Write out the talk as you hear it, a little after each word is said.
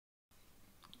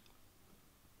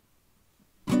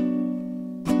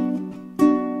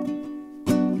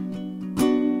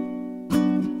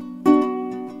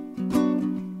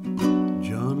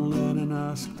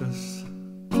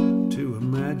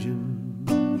imagine.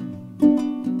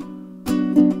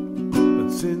 But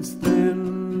since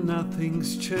then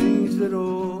nothing's changed at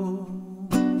all.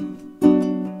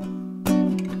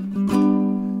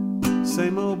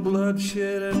 Same old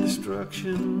bloodshed and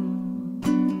destruction.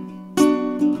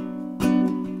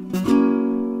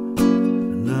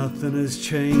 Nothing has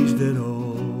changed at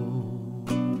all.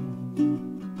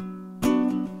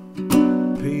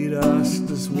 Peat dust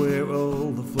is where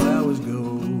all the flowers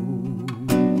go,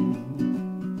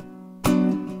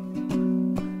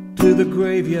 to the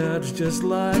graveyards just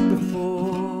like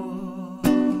before.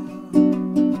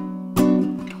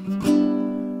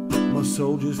 More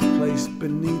soldiers placed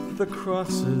beneath the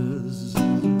crosses,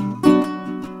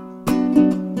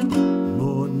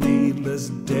 more needless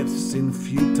deaths in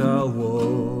futile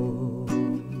wars.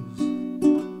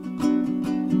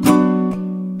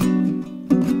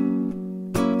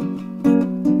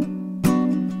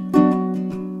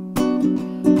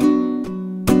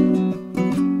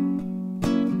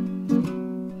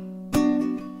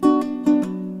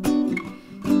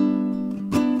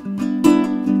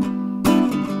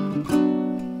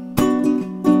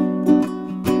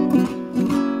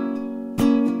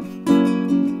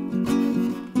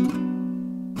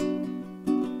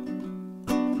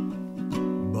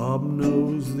 Bob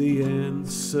knows the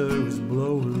answer is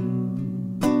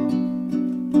blowin'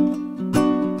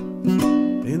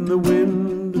 in the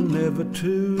wind and never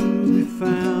to be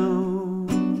found.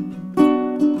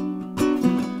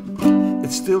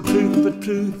 It's still tooth for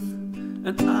tooth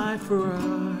and eye for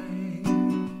eye.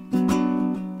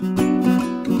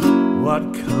 What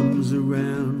comes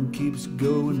around keeps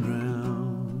going round.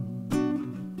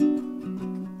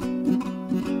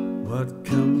 What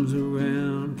comes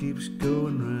around keeps going